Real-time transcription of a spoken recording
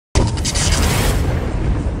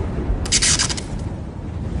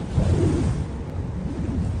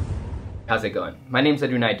How's it going? My name's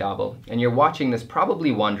Drian, and you're watching this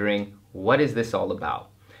probably wondering, what is this all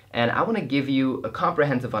about? And I want to give you a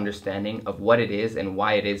comprehensive understanding of what it is and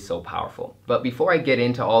why it is so powerful. But before I get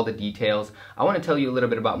into all the details, I want to tell you a little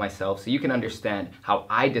bit about myself so you can understand how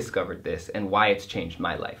I discovered this and why it's changed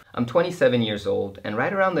my life. I'm 27 years old, and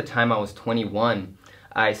right around the time I was 21,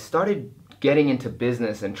 I started getting into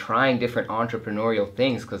business and trying different entrepreneurial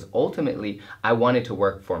things because ultimately I wanted to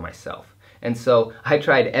work for myself. And so I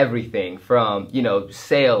tried everything from,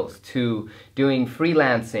 sales to doing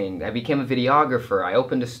freelancing. I became a videographer. I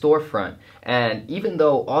opened a storefront. And even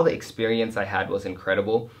though all the experience I had was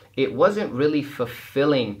incredible, it wasn't really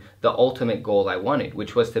fulfilling the ultimate goal I wanted,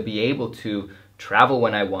 which was to be able to travel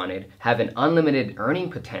when I wanted, have an unlimited earning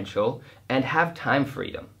potential, and have time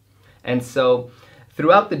freedom. And so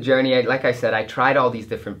throughout the journey, like I said, I tried all these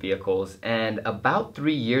different vehicles, and about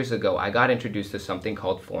 3 years ago, I got introduced to something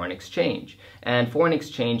called foreign exchange. And foreign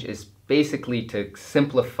exchange is basically, to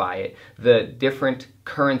simplify it, the different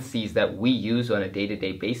currencies that we use on a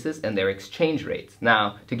day-to-day basis and their exchange rates.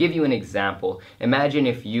 Now, to give you an example, imagine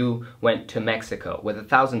if you went to Mexico with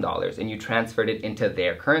 $1,000 and you transferred it into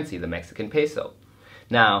their currency, the Mexican peso.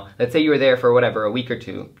 Now, let's say you were there for whatever, a week or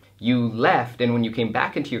two. You left, and when you came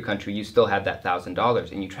back into your country, you still had that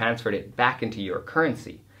 $1,000, and you transferred it back into your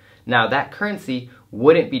currency. Now, that currency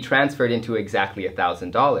wouldn't be transferred into exactly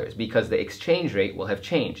 $1,000 because the exchange rate will have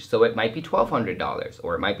changed. So it might be $1,200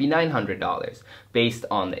 or it might be $900 based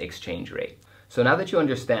on the exchange rate. So now that you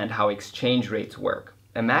understand how exchange rates work,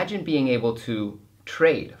 imagine being able to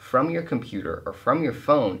trade from your computer or from your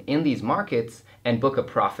phone in these markets and book a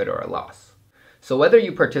profit or a loss. So whether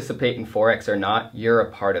you participate in forex or not, you're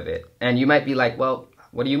a part of it. And you might be like, well,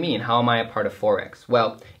 what do you mean? How am I a part of forex?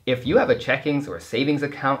 Well, if you have a checkings or a savings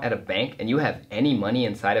account at a bank and you have any money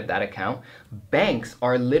inside of that account, banks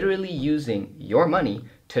are literally using your money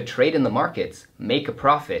to trade in the markets, make a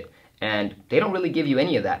profit, and they don't really give you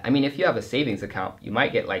any of that. I mean, if you have a savings account, you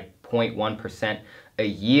might get like 0.1% a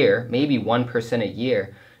year, maybe 1% a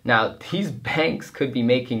year. Now, these banks could be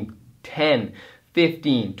making 10,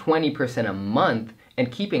 15, 20% a month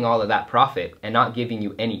and keeping all of that profit and not giving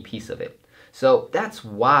you any piece of it. So that's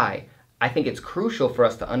why I think it's crucial for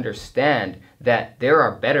us to understand that there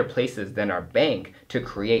are better places than our bank to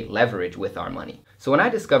create leverage with our money. So when I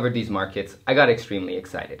discovered these markets, I got extremely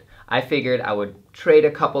excited. I figured I would trade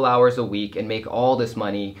a couple hours a week and make all this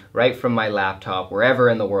money right from my laptop wherever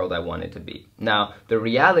in the world I wanted to be. Now, the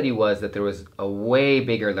reality was that there was a way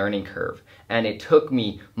bigger learning curve, and it took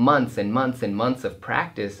me months and months and months of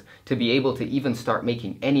practice to be able to even start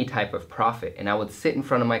making any type of profit. And I would sit in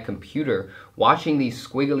front of my computer watching these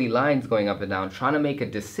squiggly lines going up and down, trying to make a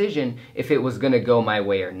decision if it was going to go my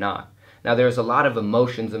way or not. Now, there was a lot of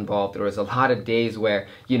emotions involved. There was a lot of days where,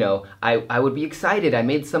 I would be excited, I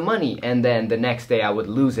made some money, and then the next day I would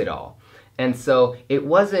lose it all. And so it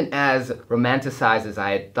wasn't as romanticized as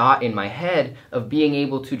I had thought in my head of being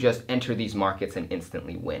able to just enter these markets and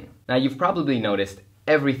instantly win. Now, you've probably noticed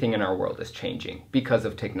everything in our world is changing because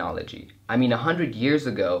of technology. I mean, 100 years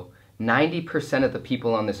ago, 90% of the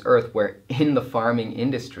people on this earth were in the farming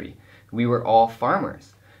industry. We were all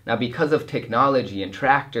farmers. Now, because of technology and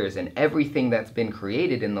tractors and everything that's been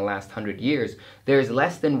created in the last 100 years, there's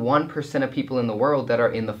less than 1% of people in the world that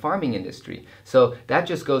are in the farming industry. So that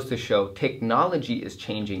just goes to show technology is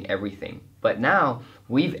changing everything. But now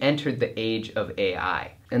we've entered the age of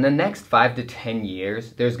AI. In the next 5 to 10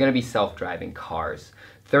 years, there's going to be self-driving cars.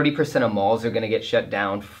 30% of malls are going to get shut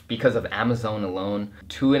down because of Amazon alone.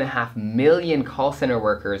 2.5 million call center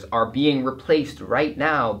workers are being replaced right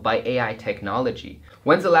now by AI technology.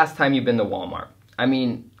 When's the last time you've been to Walmart? I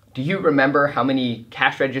mean, do you remember how many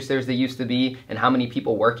cash registers there used to be and how many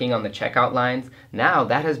people working on the checkout lines? Now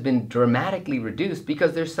that has been dramatically reduced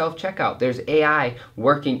because there's self-checkout. There's AI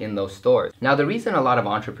working in those stores. Now, the reason a lot of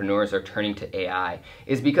entrepreneurs are turning to AI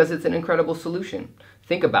is because it's an incredible solution.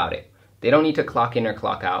 Think about it. They don't need to clock in or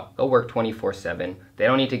clock out. They'll work 24/7. They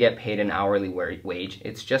don't need to get paid an hourly wage.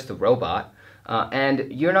 It's just a robot.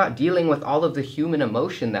 And you're not dealing with all of the human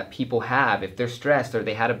emotion that people have if they're stressed or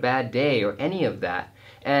they had a bad day or any of that.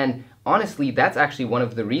 And honestly, that's actually one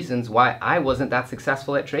of the reasons why I wasn't that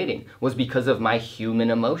successful at trading, was because of my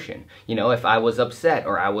human emotion. If I was upset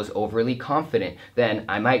or I was overly confident, then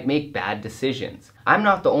I might make bad decisions. I'm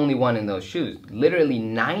not the only one in those shoes. Literally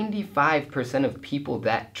 95% of people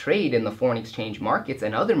that trade in the foreign exchange markets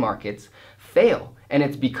and other markets fail, and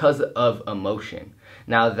it's because of emotion.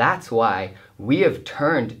 Now, that's why we have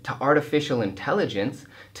turned to artificial intelligence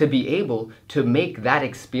to be able to make that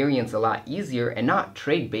experience a lot easier and not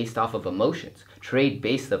trade based off of emotions, trade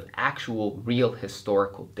based off actual real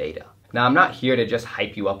historical data. Now, I'm not here to just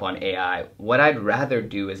hype you up on AI. What I'd rather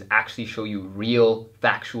do is actually show you real,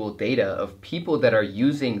 factual data of people that are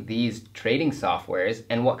using these trading softwares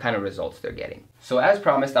and what kind of results they're getting. So as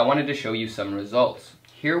promised, I wanted to show you some results.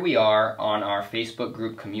 Here we are on our Facebook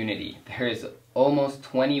group community. There is almost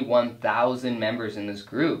 21,000 members in this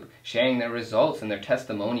group sharing their results and their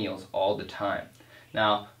testimonials all the time.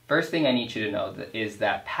 Now, first thing I need you to know is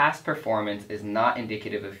that past performance is not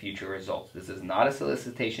indicative of future results. This is not a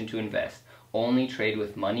solicitation to invest. Only trade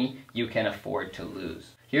with money you can afford to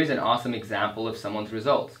lose. Here's an awesome example of someone's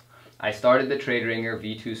results. I started the TradeRinger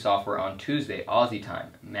V2 software on Tuesday, Aussie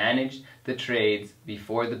time, managed the trades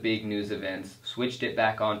before the big news events, switched it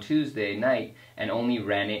back on Tuesday night, and only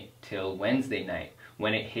ran it till Wednesday night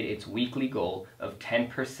when it hit its weekly goal of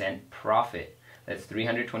 10% profit. That's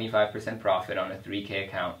 325% profit on a 3K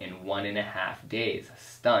account in 1.5 days.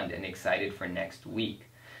 Stunned and excited for next week.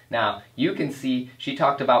 Now, you can see she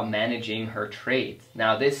talked about managing her trades.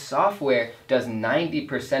 Now, this software does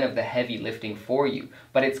 90% of the heavy lifting for you,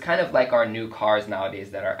 but it's kind of like our new cars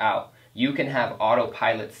nowadays that are out. You can have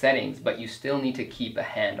autopilot settings, but you still need to keep a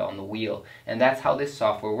hand on the wheel. And that's how this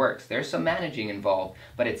software works. There's some managing involved,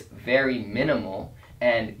 but it's very minimal,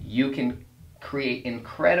 and you can create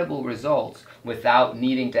incredible results without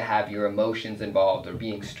needing to have your emotions involved or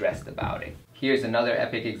being stressed about it. Here's another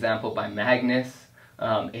epic example by Magnus.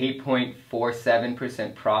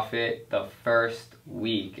 8.47% profit the first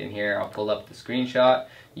week. And here I'll pull up the screenshot.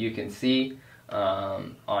 You can see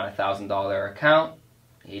on a $1,000 account,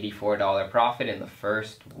 $84 profit in the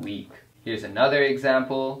first week. Here's another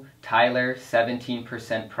example. Tyler,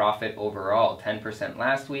 17% profit overall. 10%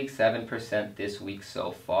 last week, 7% this week so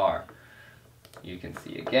far. You can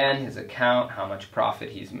see again his account, how much profit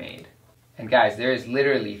he's made. And guys, there is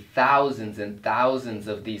literally thousands and thousands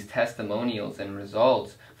of these testimonials and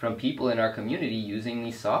results from people in our community using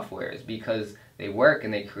these softwares because they work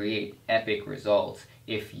and they create epic results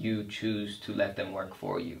if you choose to let them work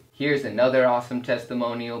for you. Here's another awesome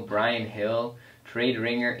testimonial. Brian Hill,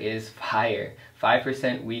 TradeRinger is fire.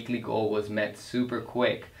 5% weekly goal was met super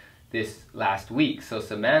quick this last week. So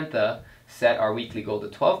Samantha set our weekly goal to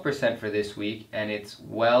 12% for this week, and it's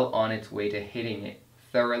well on its way to hitting it.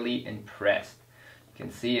 Thoroughly impressed. You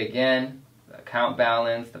can see again the account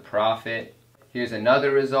balance, the profit. Here's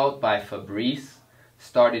another result by Fabrice.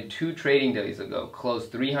 Started 2 trading days ago,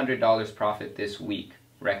 closed $300 profit this week.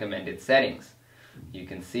 Recommended settings. You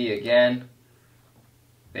can see again,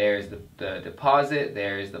 there's the deposit,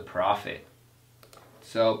 there's the profit.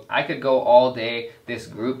 So I could go all day. This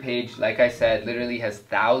group page, like I said, literally has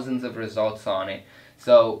thousands of results on it.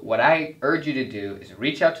 So what I urge you to do is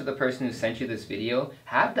reach out to the person who sent you this video,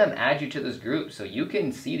 have them add you to this group so you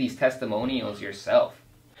can see these testimonials yourself.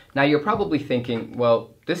 Now you're probably thinking, well,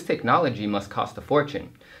 this technology must cost a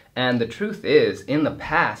fortune. And the truth is, in the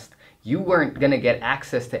past, you weren't going to get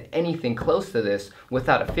access to anything close to this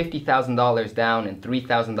without a $50,000 down and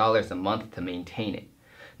 $3,000 a month to maintain it.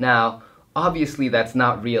 Now, obviously that's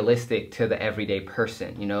not realistic to the everyday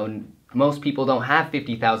person, you know. Most people don't have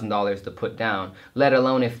 $50,000 to put down, let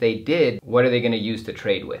alone if they did, what are they going to use to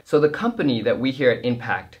trade with? So the company that we here at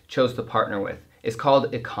Impact chose to partner with is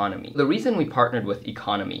called Economy. The reason we partnered with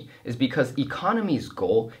Economy is because Economy's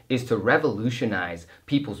goal is to revolutionize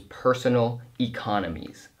people's personal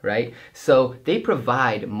economies, right? So they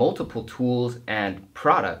provide multiple tools and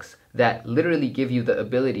products that literally give you the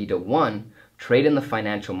ability to, 1, trade in the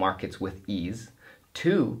financial markets with ease,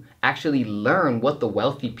 2, actually learn what the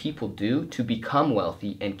wealthy people do to become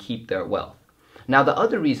wealthy and keep their wealth. Now, the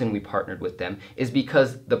other reason we partnered with them is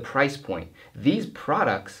because the price point. These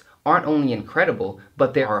products aren't only incredible,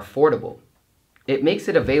 but they are affordable. It makes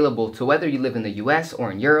it available to whether you live in the US or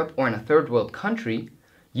in Europe or in a third world country,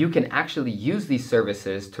 you can actually use these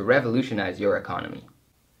services to revolutionize your economy.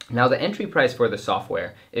 Now, the entry price for the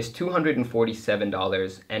software is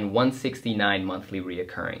 $247 and $169 monthly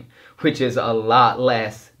reoccurring, which is a lot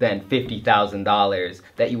less than $50,000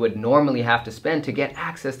 that you would normally have to spend to get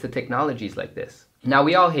access to technologies like this. Now,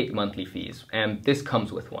 we all hate monthly fees, and this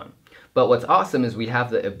comes with one. But what's awesome is we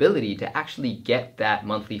have the ability to actually get that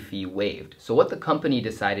monthly fee waived. So what the company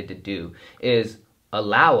decided to do is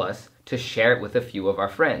allow us to share it with a few of our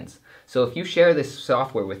friends. So if you share this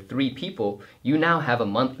software with 3 people, you now have a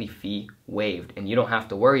monthly fee waived and you don't have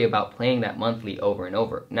to worry about paying that monthly over and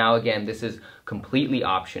over. Now again, this is completely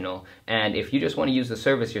optional, and if you just want to use the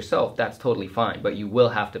service yourself, that's totally fine, but you will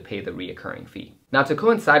have to pay the reoccurring fee. Now, to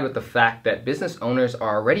coincide with the fact that business owners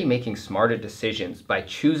are already making smarter decisions by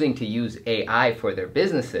choosing to use AI for their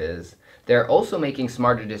businesses, they're also making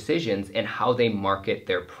smarter decisions in how they market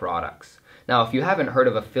their products. Now, if you haven't heard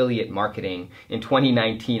of affiliate marketing in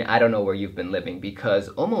 2019, I don't know where you've been living, because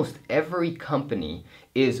almost every company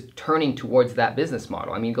is turning towards that business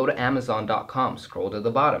model. I mean, go to Amazon.com, scroll to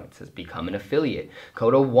the bottom, it says become an affiliate.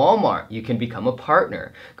 Go to Walmart, you can become a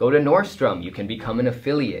partner. Go to Nordstrom, you can become an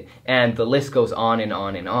affiliate. And the list goes on and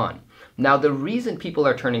on and on. Now, the reason people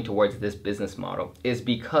are turning towards this business model is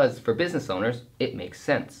because for business owners, it makes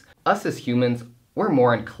sense. Us as humans, we're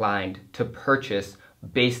more inclined to purchase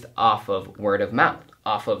based off of word of mouth,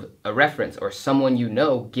 off of a reference or someone you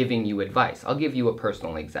know giving you advice. I'll give you a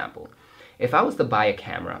personal example. If I was to buy a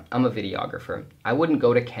camera, I'm a videographer, I wouldn't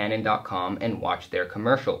go to Canon.com and watch their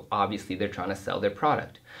commercial. Obviously, they're trying to sell their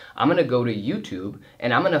product. I'm going to go to YouTube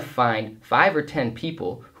and I'm going to find 5 or 10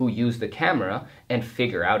 people who use the camera and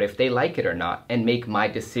figure out if they like it or not and make my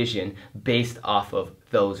decision based off of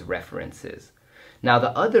those references. Now,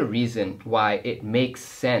 the other reason why it makes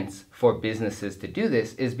sense for businesses to do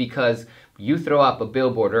this is because you throw up a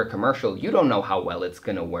billboard or a commercial, you don't know how well it's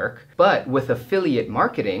going to work. But with affiliate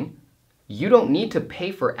marketing, you don't need to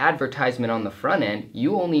pay for advertisement on the front end.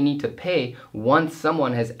 You only need to pay once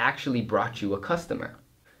someone has actually brought you a customer.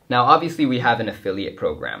 Now, obviously, we have an affiliate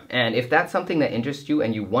program, and if that's something that interests you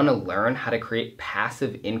and you want to learn how to create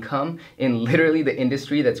passive income in literally the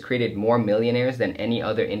industry that's created more millionaires than any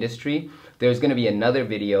other industry, there's going to be another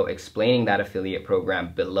video explaining that affiliate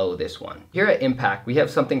program below this one. Here at Impact, we have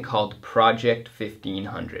something called Project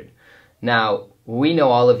 1500. Now, we know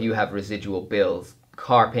all of you have residual bills,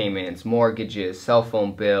 car payments, mortgages, cell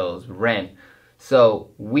phone bills, rent. So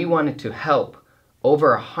we wanted to help over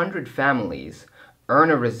 100 families earn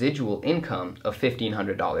a residual income of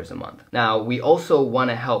 $1,500 a month. Now, we also want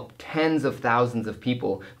to help tens of thousands of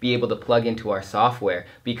people be able to plug into our software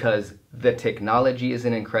because the technology is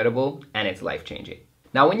incredible and it's life-changing.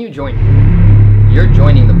 Now, when you join, you're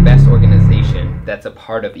joining the best organization that's a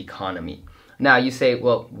part of economy. Now, you say,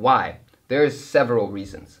 well, why? There's several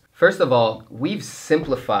reasons. First of all, we've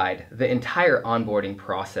simplified the entire onboarding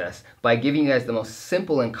process by giving you guys the most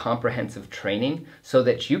simple and comprehensive training so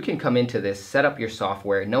that you can come into this, set up your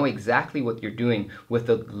software, know exactly what you're doing with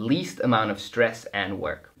the least amount of stress and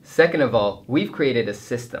work. Second of all, we've created a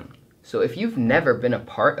system. So if you've never been a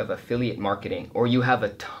part of affiliate marketing or you have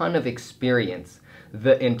a ton of experience,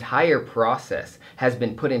 the entire process has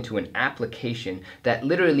been put into an application that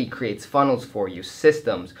literally creates funnels for you,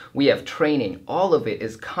 systems, we have training, all of it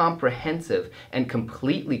is comprehensive and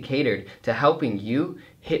completely catered to helping you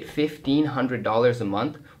hit $1,500 a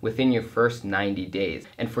month within your first 90 days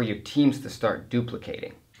and for your teams to start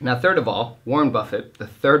duplicating. Now, third of all, Warren Buffett, the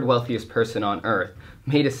third wealthiest person on earth,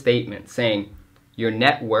 made a statement saying, your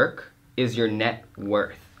network is your net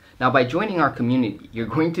worth. Now, by joining our community, you're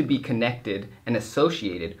going to be connected and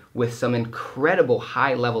associated with some incredible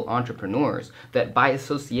high-level entrepreneurs that by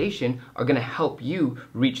association are going to help you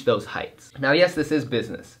reach those heights. Now, yes, this is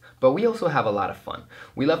business, but we also have a lot of fun.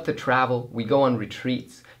 We love to travel, we go on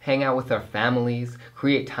retreats, hang out with our families,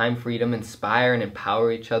 create time freedom, inspire and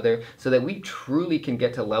empower each other so that we truly can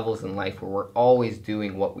get to levels in life where we're always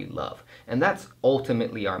doing what we love. And that's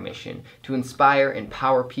ultimately our mission, to inspire,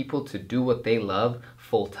 empower people to do what they love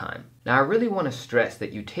full time. Now, I really want to stress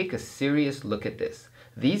that you take a serious look at this.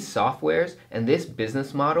 These softwares and this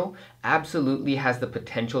business model absolutely has the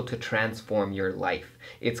potential to transform your life.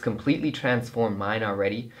 It's completely transformed mine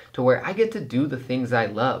already to where I get to do the things I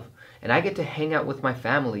love and I get to hang out with my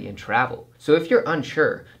family and travel. So if you're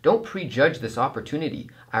unsure, don't prejudge this opportunity.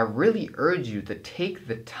 I really urge you to take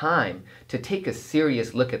the time to take a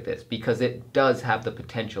serious look at this because it does have the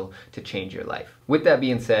potential to change your life. With that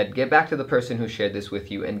being said, get back to the person who shared this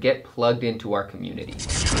with you and get plugged into our community.